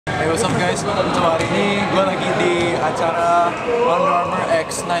what's up guys? So hari ini gue lagi di acara Armour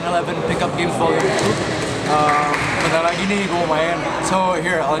X 911 Pickup Games Volume 2. Bentar lagi nih gue mau main. So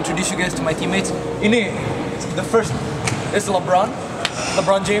here, I'll introduce you guys to my teammates. Ini, the first is LeBron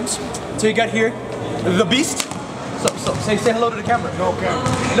James. So you got here, the Beast. So say hello to the camera. No camera.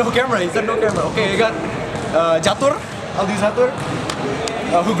 No camera. He said no camera. Okay, you got Jatur, Aldi Zatur,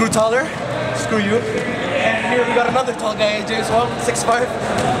 who grew taller. Screw you. And here we got another tall guy, James Wong, 6'5".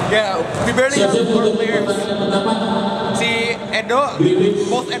 Yeah, we barely have 4 players. Si Edo,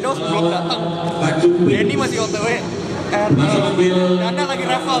 both Edos belum datang. Denny masih on the way. And Dana lagi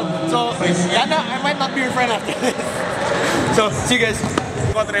raffle. So Dana, I might not be your friend after this. So see you guys.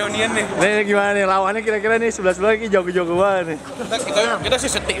 Buat reunian nih. Nih gimana nih lawannya kira-kira nih sebelah lagi jago-jagoan nih. Kita sih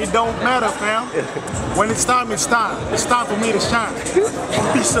setik. It don't matter, fam. When it's time, it's time. It's time for me to shine.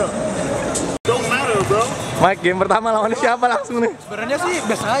 Peace up. Don't matter, bro. Mike, game pertama lawannya siapa langsung nih? Sebenarnya sih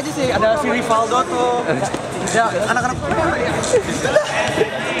biasa aja sih. Ada si Rivaldo tuh. Ya, anak-anak.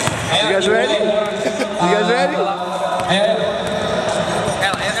 You guys ready? You guys ready?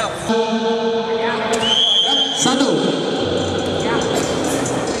 L. Satu.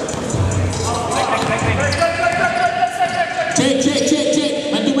 Cek.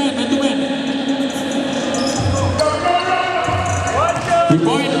 Man to man. 3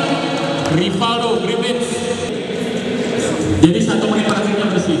 point. Rivaldo, Griffith. Jadi 1 menit terakhirnya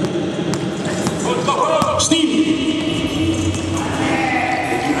bersih. Steve.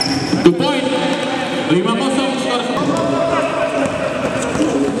 2 point. 5-0 skor.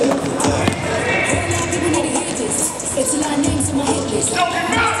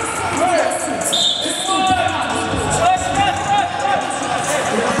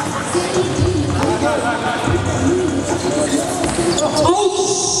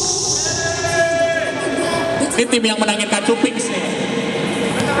 Ini tim yang menangin Kacupix nih.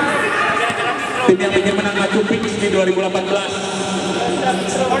 Tim yang bikin menang Kacupix di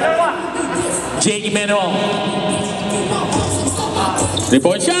 2018. J. Emmanuel. 3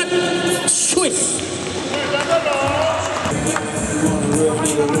 point shot. Swiss.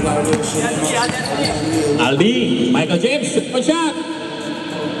 Aldi, Michael James, 3 point shot.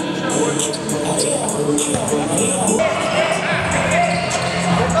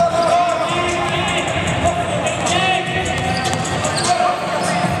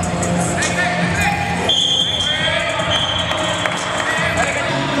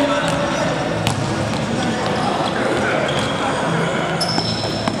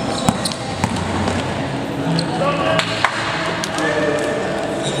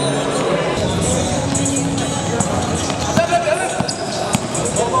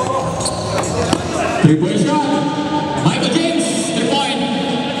 Three-point shot, Michael James, 3 point.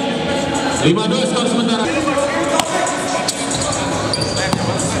 5-2 skor sementara.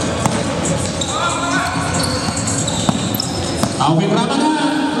 Taufik Ramadan,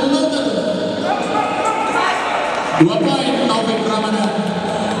 2 point, Taufik Ramadan.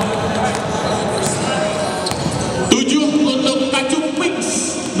 7 untuk Kacupix,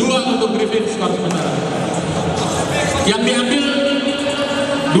 2 untuk Griffith, skor sementara. Yang diambil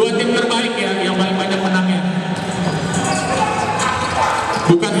 2 tim terbaik ya, yang paling banyak menangnya.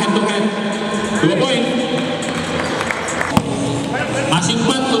 Bukan hand to hand. 2 poin. Masih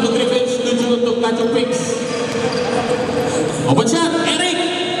 4 untuk Griffith, 7 untuk Kacupix. Open shot, Eric.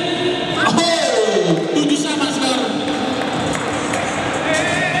 Oh, 7 sama skor.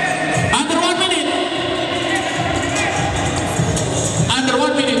 Under 1 minute. Under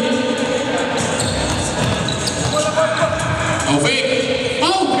 1 minute. Taufik.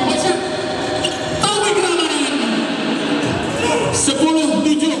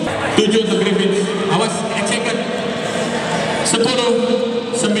 7 untuk Griffith. Awas, second. 10,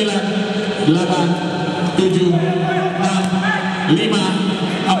 9, 8, 7, 6, 5,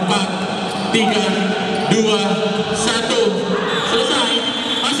 4, 3, 2, 1. Selesai.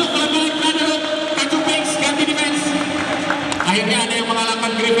 Masuk balik Kaderot. Kacupix ganti defense. Akhirnya ada yang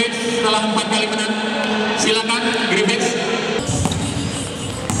mengalahkan Griffith setelah 4 kali menang. Silakan Griffith.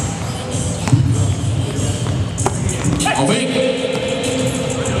 Taufik.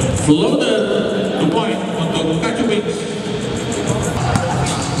 Floater, 2 point untuk Kacupix.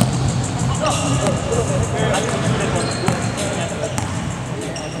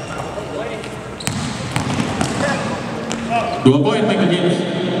 Dua poin Michael James.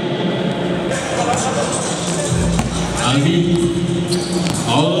 Aldi,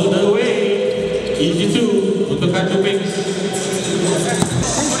 all the way, easy 2 untuk Kacupix.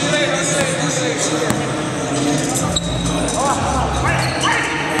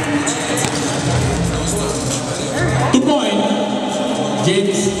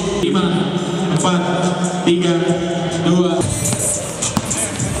 James 5, 4, 3, 2.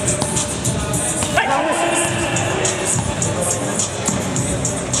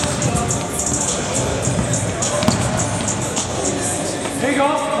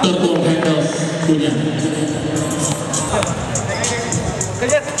 Turtle handles punya.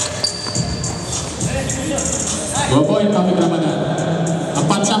 Dua poin Taufik Ramadan.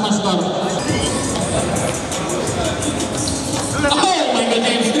 4 sama skor. Oh, Michael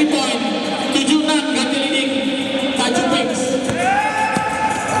James 3 point. 7-6 ganti leading. Kaju Pinks.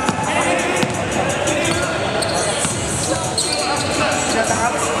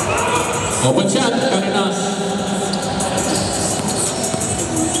 Open shot Karinas.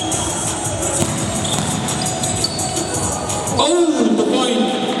 Oh, 2 point.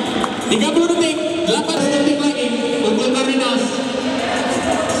 30 detik, 8 detik lagi. Unggul Karinas.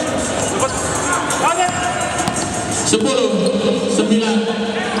 10, 9,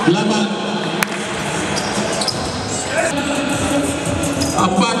 8.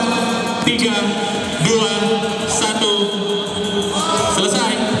 4, 3, 2, 1.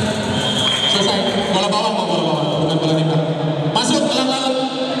 Selesai. Selesai. Bola bawah, bukan bola tembak. Masuk ke laut.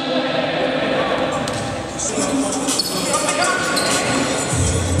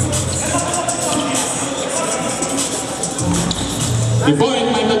 Di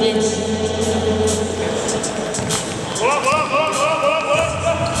point Michael James.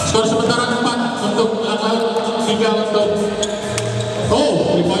 Skor sementara 4 untuk laut, 3 untuk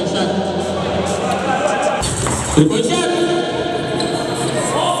 3 point shot. 3 point shot.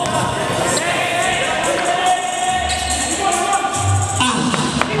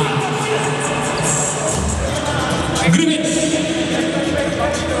 Glorius.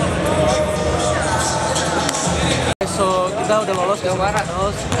 So kita udah lolos for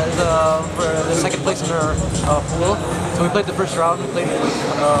the second place in our pool. So we played the first round. We played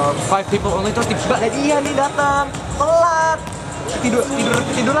 5 people only. Terus tiba dia nih datang telat.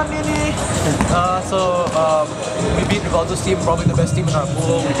 Tiduran dia nih. We beat Rivaldo's team, probably the best team in our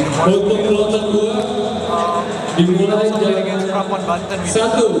pool. We beat them once. We also played against Prapuan Banten.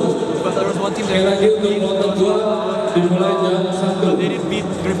 But there was one team that they didn't beat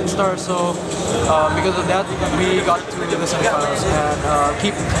Griffin Stars, so because of that, we got to the semifinals and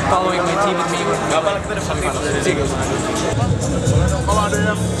keep following my team and me when we got to the semifinals. See you guys. Kalau ada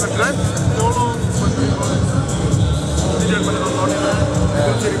yang nge-drive, tolong jangan nontonin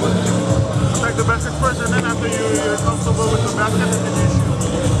attack the basket first, and then after you're comfortable with the basket, then you shoot.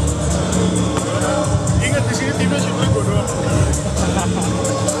 Ingat di sini timnya shoot gue doang.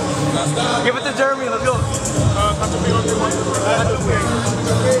 Give it to Jeremy, let's go.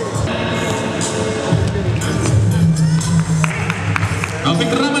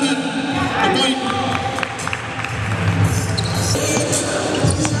 Taufik Ramadan, 2 point.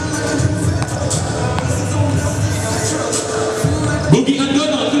 Budi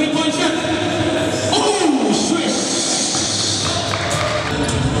Andono, 3 point shot. Oh, swish.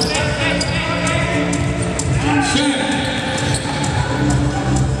 Shot.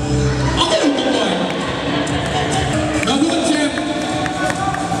 Oh, 2 point. Double champ.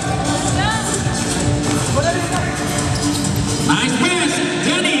 Nice pass,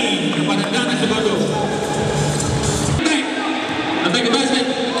 Johnny kepada Dana Sebago. Attack the basket.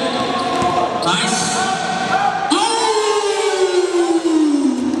 Nice.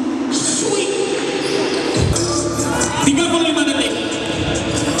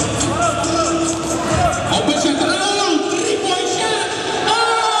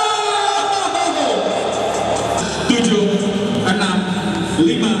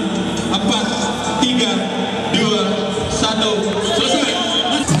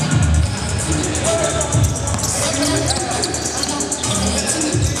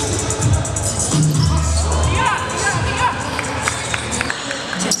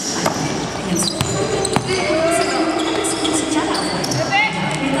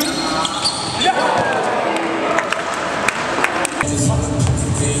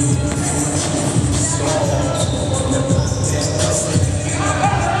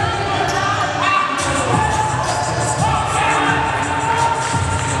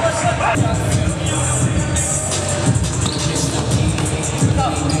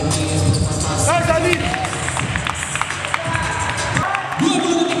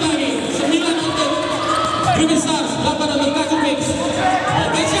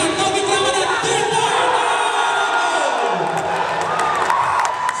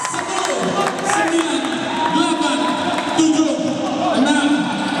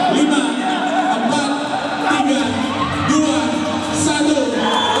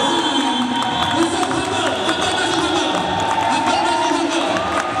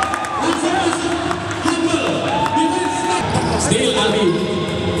 Still Ali.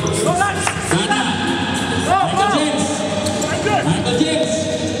 Ghana. Michael James. Michael James.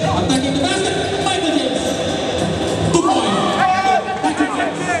 Attacking the basket. Michael James. 2 point.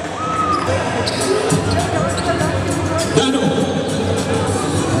 Dano.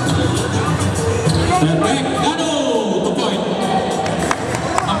 Step back. Dano. 2 point.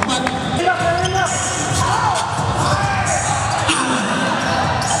 4.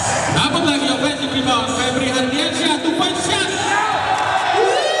 Dapat lagi offensive rebound. Febri Ardiansyah. 2 point shot.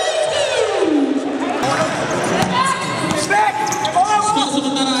 Skor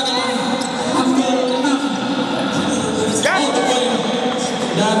sementara adalah hampir 6. Oh, 2 point.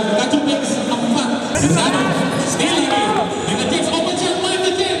 Dan Kacupix 4. Dano. Steal lagi. Michael James open shot.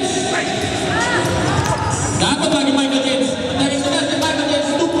 Michael James. Dapat lagi Michael James. Dari sebenarnya Michael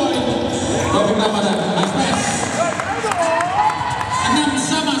James 2 point. Taufik Ramadan. Nice pass. 6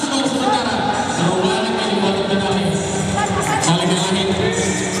 sama skor sementara. Seru banget ini quarter final ini. Saling nyalahin.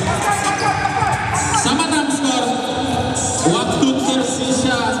 Sama 6 skor. Waktu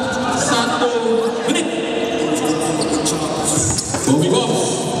tersisa 1 menit. Bobby Bob.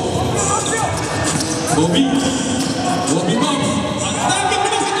 Bobby Bob. Attacking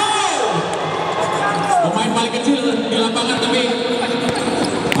finishing goal. Pemain paling kecil di lapangan tapi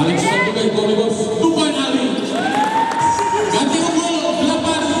paling besar juga Bobby Bob. 2 point Ali. Ganti unggul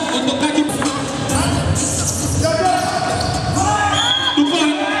 8 untuk Kaki. 2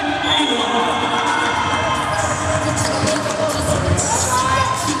 point.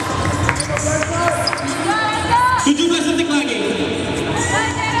 17 detik lagi.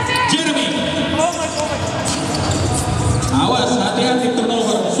 Jeremy. Awas, hati-hati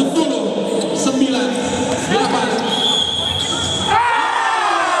turnover. 10, 9, 8.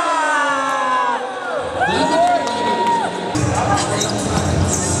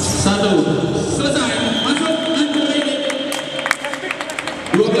 1. Selesai. Masuk under rating.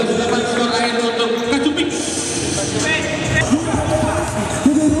 12-8 skor akhir untuk Kacupix.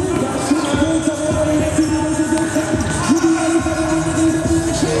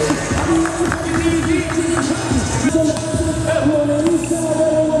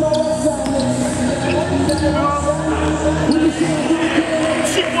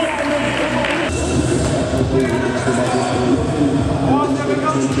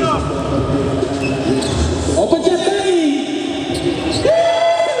 Open shot tadi.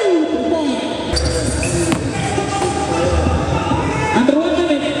 Under 1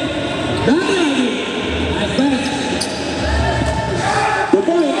 minute. Dan lagi. Nice pass. 2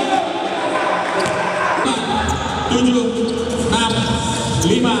 point. 7, 6,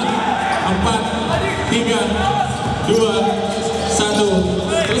 5, 4, 3, 2, 1.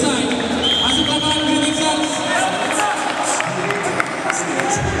 Selesai. Masuk lapangan Green Stars.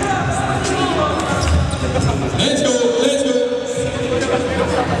 Let's go.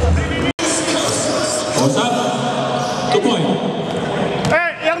 Osap, 2 point.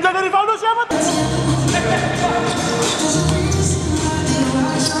 Yang jaga Rivaldo siapa?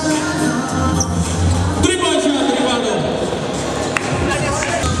 3 point shot Rivaldo.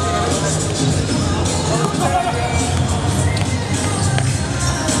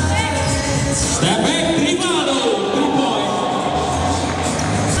 Step back Rivaldo, 3 point.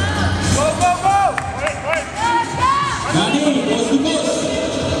 Dani, coast to coast.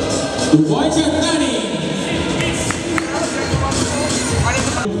 2 point shot Dani.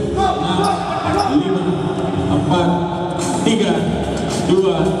 5, 4, 3,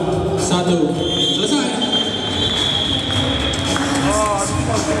 2, 1. Selesai.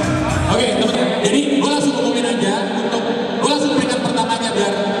 Oke, teman-teman. Jadi gue langsung umumin aja untuk gue langsung peringkat pertamanya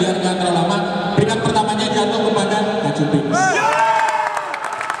biar nggak terlalu lama. Peringkat pertamanya jatuh kepada Kacupix.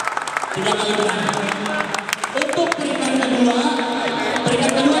 3 kali menang. Untuk peringkat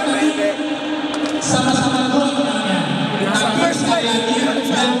kedua tadi sama-sama gol menangnya. Tapi sekali lagi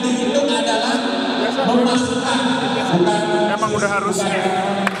yang dihitung adalah memasukkan, bukan Emang udah harus.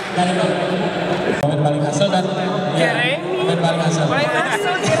 dari pemain paling hasil dan pemain paling hasil.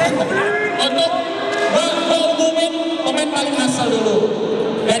 Untuk umumin pemain paling hasil dulu.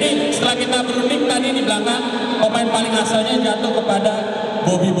 Jadi setelah kita berunding tadi di belakang, pemain paling hasilnya jatuh kepada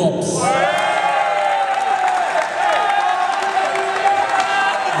Bobby Bobs.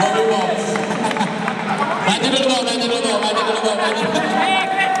 Bobby Bobs. Maju dulu.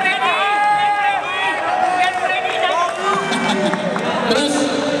 Terus,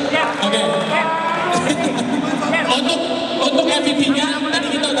 oke. Untuk MVP-nya tadi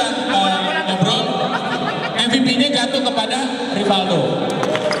kita udah ngobrol. MVP-nya jatuh kepada Rivaldo.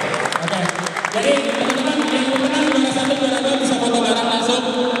 Oke. Jadi teman-teman yang menang juara 1, juara 2 bisa foto bareng langsung.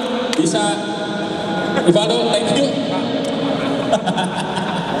 Bisa Rivaldo, thank you.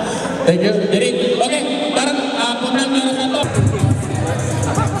 Thank you. Jadi, oke, bareng program juara satu.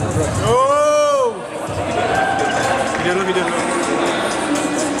 Oh! Video dulu.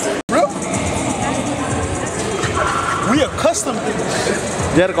 Bro? We are custom to this.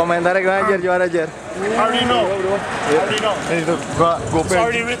 Jer, komentarnya gimana Jer, juara Jer? I already know. I already know. Ini tuh, gua It's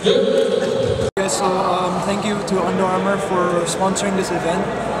already written. Guys, so thank you to Under Armour for sponsoring this event.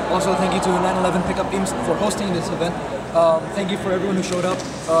 Also, thank you to 911 Pickup Games for hosting this event. Thank you for everyone who showed up.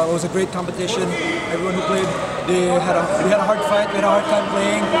 It was a great competition. Everyone who played, we had a hard fight. We had a hard time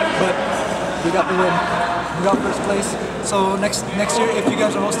playing, but we got the win. We got first place. So next year, if you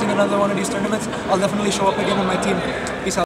guys are hosting another one of these tournaments, I'll definitely show up again with my team. Peace out.